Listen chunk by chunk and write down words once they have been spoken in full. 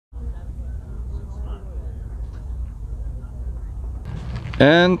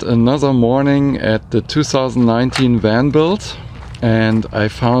And another morning at the 2019 van build, and I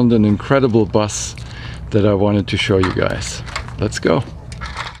found an incredible bus that I wanted to show you guys. Let's go.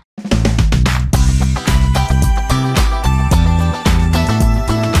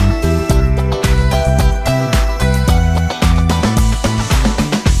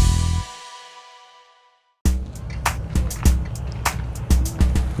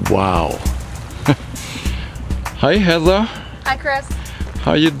 Wow. Hi Heather. Hi Chris.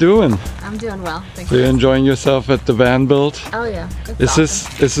 How you doing? I'm doing well. Thanks. So you're enjoying yourself at the van build? Oh yeah. Is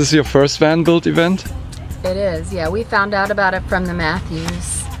this your first van build event? It is. Yeah, we found out about it from the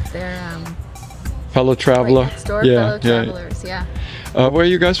Matthews. They're fellow traveler. Right next door, fellow travelers. Yeah. Where are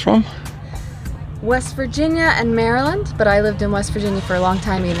you guys from? West Virginia and Maryland, but I lived in West Virginia for a long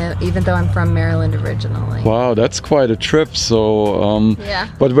time, even though I'm from Maryland originally. Wow, that's quite a trip. So,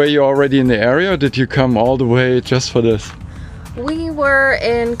 yeah. But were you already in the area, or did you come all the way just for this? We were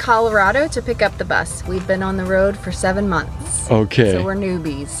in Colorado to pick up the bus. We've been on the road for 7 months. Okay. So we're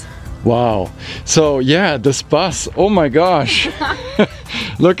newbies. Wow. So yeah, this bus, oh my gosh.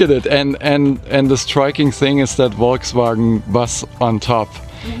 Look at it. And the striking thing is that Volkswagen bus on top.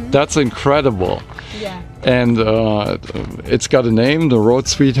 Mm-hmm. That's incredible. Yeah. And it's got a name, the Road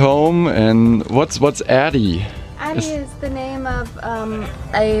Sweet Home. And what's Addie? Addie is the name of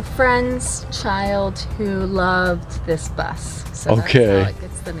a friend's child who loved this bus. So okay. That's how it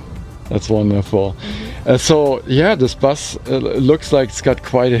gets the name. That's wonderful. Mm-hmm. So yeah, this bus looks like it's got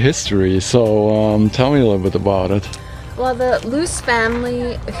quite a history. So tell me a little bit about it. Well, the Luce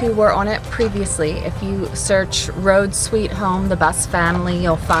family who were on it previously, if you search Road Sweet Home, the bus family,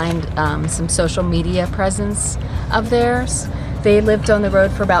 you'll find some social media presence of theirs. They lived on the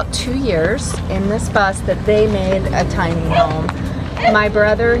road for about 2 years in this bus that they made a tiny home. My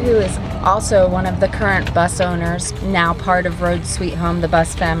brother, who is also one of the current bus owners, now part of Road Sweet Home, the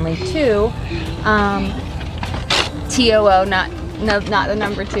bus family too, TOO, not the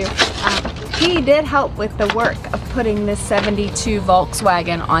number 2, he did help with the work of putting this 72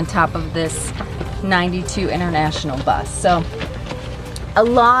 Volkswagen on top of this 92 International bus. So a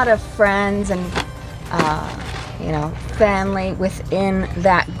lot of friends and family within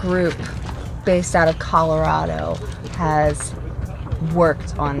that group based out of Colorado has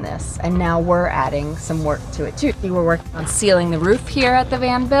worked on this, and now we're adding some work to it too. We were working on sealing the roof here at the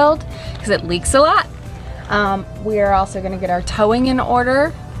van build because it leaks a lot. We are also going to get our towing in order,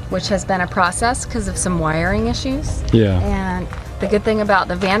 which has been a process because of some wiring issues. Yeah. And the good thing about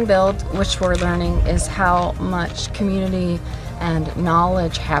the van build, which we're learning, is how much community and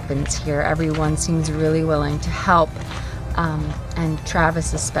knowledge happens here. Everyone seems really willing to help. And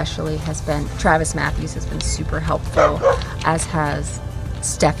Travis Matthews has been super helpful, as has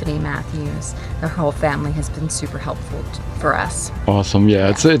Stephanie Matthews. Their whole family has been super helpful for us. Awesome.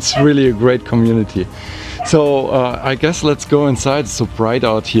 Yeah, it's really a great community. So I guess let's go inside. It's so bright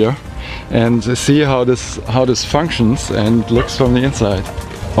out here, and see how this functions and looks from the inside.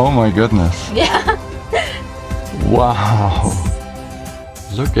 Oh my goodness. Yeah. Wow.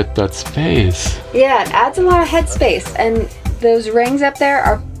 Look at that space. Yeah, it adds a lot of headspace. And those rings up there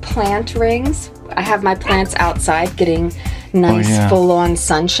are plant rings. I have my plants outside getting nice full-on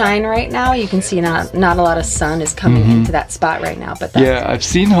sunshine right now. You can see not a lot of sun is coming into that spot right now. But yeah, I've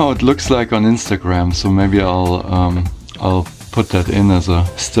seen how it looks like on Instagram, so maybe I'll put that in as a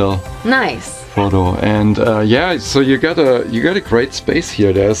still nice photo. And yeah, so you got a great space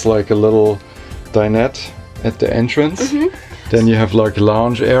here. There's like a little dinette at the entrance. Then you have like a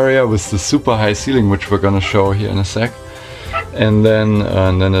lounge area with the super high ceiling, which we're gonna show here in a sec. And then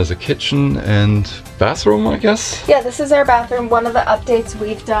there's a kitchen and bathroom, I guess. Yeah, this is our bathroom. One of the updates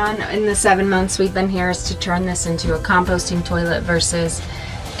we've done in the 7 months we've been here is to turn this into a composting toilet versus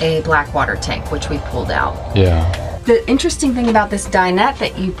a black water tank, which we pulled out. Yeah. The interesting thing about this dinette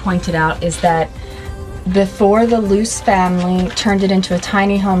that you pointed out is that before the Luce family turned it into a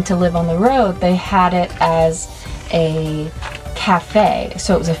tiny home to live on the road, they had it as a cafe.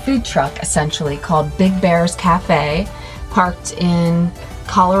 So it was a food truck essentially called Big Bear's Cafe, parked in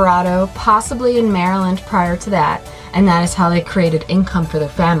Colorado, possibly in Maryland prior to that, and that is how they created income for their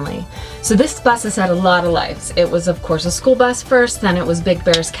family. So this bus has had a lot of lives. It was of course a school bus first, then it was Big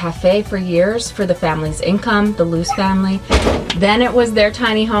Bear's Cafe for years for the family's income, the Luce family. Then it was their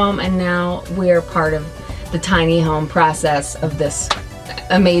tiny home, and now we're part of the tiny home process of this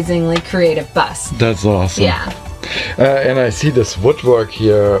amazingly creative bus. That's awesome. Yeah. And I see this woodwork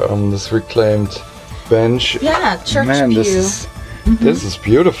here on this reclaimed bench. Yeah, church view. This is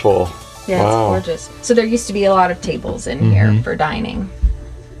beautiful. Yeah, wow. It's gorgeous. So there used to be a lot of tables in here for dining.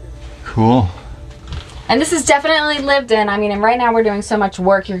 Cool. And this is definitely lived in. I mean, and right now we're doing so much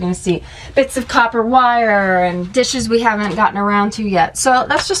work, you're going to see bits of copper wire and dishes we haven't gotten around to yet. So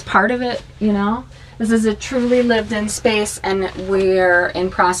that's just part of it, you know. This is a truly lived in space, and we're in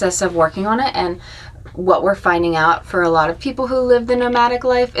process of working on it. And what we're finding out for a lot of people who live the nomadic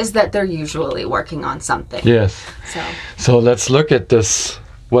life is that they're usually working on something. Yes. So let's look at this,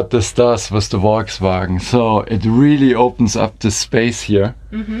 what this does with the Volkswagen. So it really opens up the space here.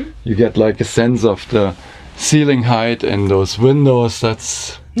 You get like a sense of the ceiling height and those windows.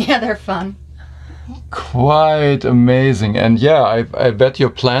 That's they're fun. Quite amazing. And yeah, I bet your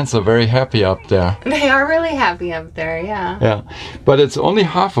plants are very happy up there. They are really happy up there, yeah. Yeah, but it's only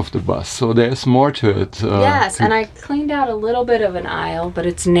half of the bus, so there's more to it. Yes, and I cleaned out a little bit of an aisle, but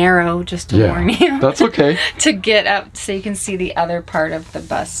it's narrow, just to warn you. That's okay. To get up so you can see the other part of the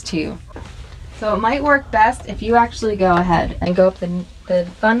bus too. So it might work best if you actually go ahead and go up the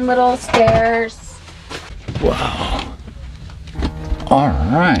fun little stairs. Wow. All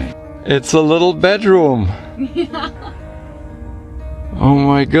right. It's a little bedroom. Yeah. Oh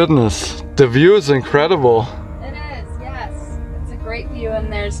my goodness. The view is incredible. It is, yes. It's a great view,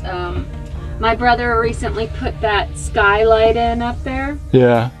 and there's my brother recently put that skylight in up there.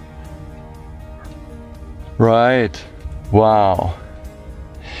 Yeah. Right. Wow.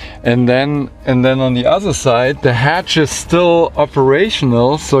 And then on the other side, the hatch is still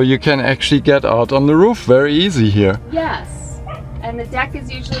operational, so you can actually get out on the roof very easy here. Yes. And the deck is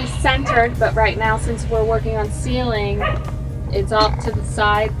usually centered, but right now, since we're working on ceiling, it's off to the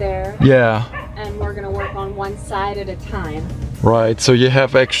side there. Yeah. And we're gonna work on one side at a time. Right, so you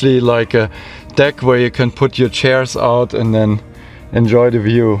have actually like a deck where you can put your chairs out and then enjoy the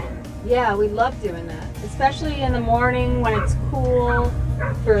view. Yeah, we love doing that, especially in the morning when it's cool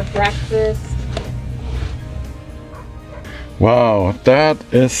for breakfast. Wow, that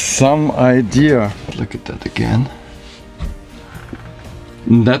is some idea. Look at that again.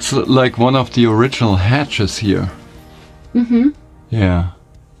 That's like one of the original hatches here. Yeah,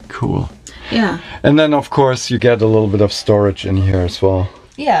 cool. Yeah. And then of course you get a little bit of storage in here as well.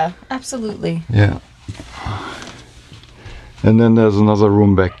 Yeah, absolutely. Yeah. And then there's another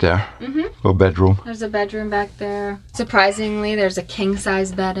room back there. Or bedroom. There's a bedroom back there. Surprisingly, there's a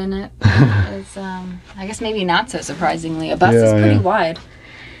king-size bed in it. It's, I guess maybe not so surprisingly. A bus is pretty wide.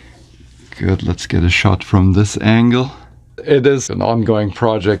 Good, let's get a shot from this angle. It is an ongoing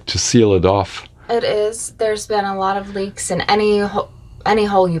project to seal it off. It is. There's been a lot of leaks, and any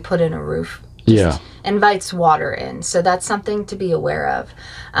hole you put in a roof just invites water in. So that's something to be aware of.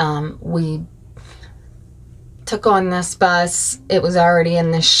 We took on this bus. It was already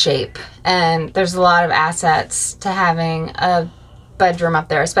in this shape, and there's a lot of assets to having a bedroom up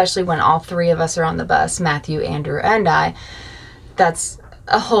there, especially when all three of us are on the bus, Matthew, Andrew, and I. That's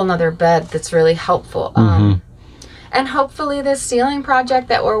a whole nother bed that's really helpful. And hopefully this ceiling project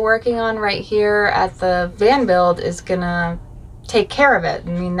that we're working on right here at the van build is gonna take care of it. I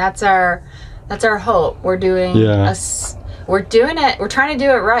mean, that's our hope. We're doing we're doing it. We're trying to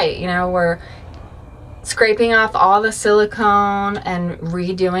do it right. You know, we're scraping off all the silicone and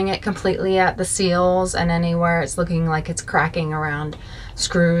redoing it completely at the seals and anywhere it's looking like it's cracking around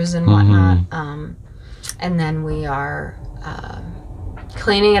screws and whatnot. And then we are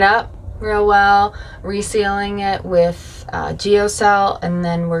cleaning it up real well, resealing it with geocell, and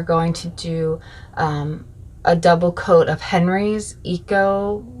then we're going to do a double coat of Henry's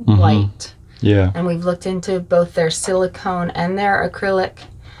Eco White. Yeah. And we've looked into both their silicone and their acrylic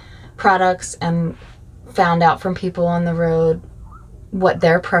products and found out from people on the road what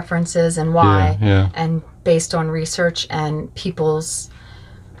their preference is and why. And based on research and people's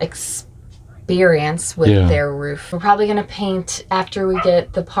experience with their roof. We're probably going to paint after we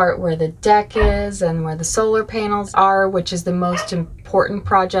get the part where the deck is and where the solar panels are, which is the most important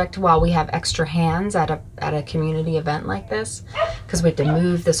project while we have extra hands at a community event like this, because we have to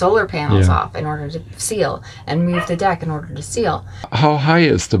move the solar panels off in order to seal and move the deck in order to seal. How high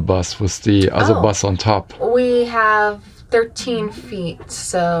is the bus with the other bus on top? We have 13 feet,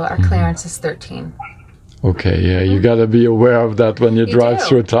 so our clearance is 13. Okay, yeah, you gotta be aware of that when you drive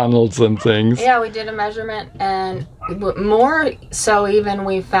through tunnels and things. Yeah, we did a measurement, and more so even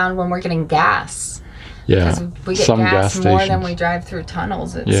we found when we're getting gas. Yeah, we get gas more than we drive through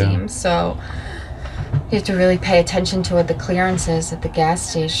tunnels, it seems. So you have to really pay attention to what the clearance is at the gas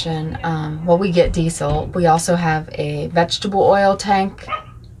station. Well, we get diesel. We also have a vegetable oil tank,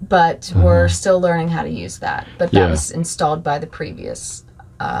 but we're still learning how to use that. But that was installed by the previous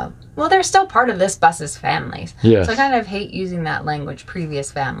well, they're still part of this bus's family. Yes. So I kind of hate using that language,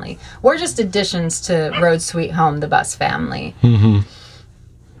 previous family. We're just additions to Road Sweet Home, the bus family.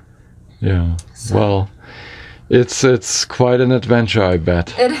 Yeah. So. Well, it's quite an adventure, I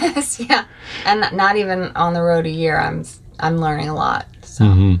bet. It is, yeah. And not even on the road a year, I'm learning a lot.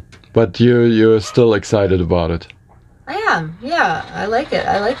 So. But you're still excited about it. I am, yeah. I like it.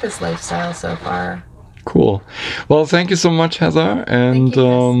 I like this lifestyle so far. Cool. Well, thank you so much, Heather, and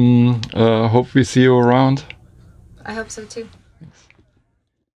Thank you, hope we see you around. I hope so too.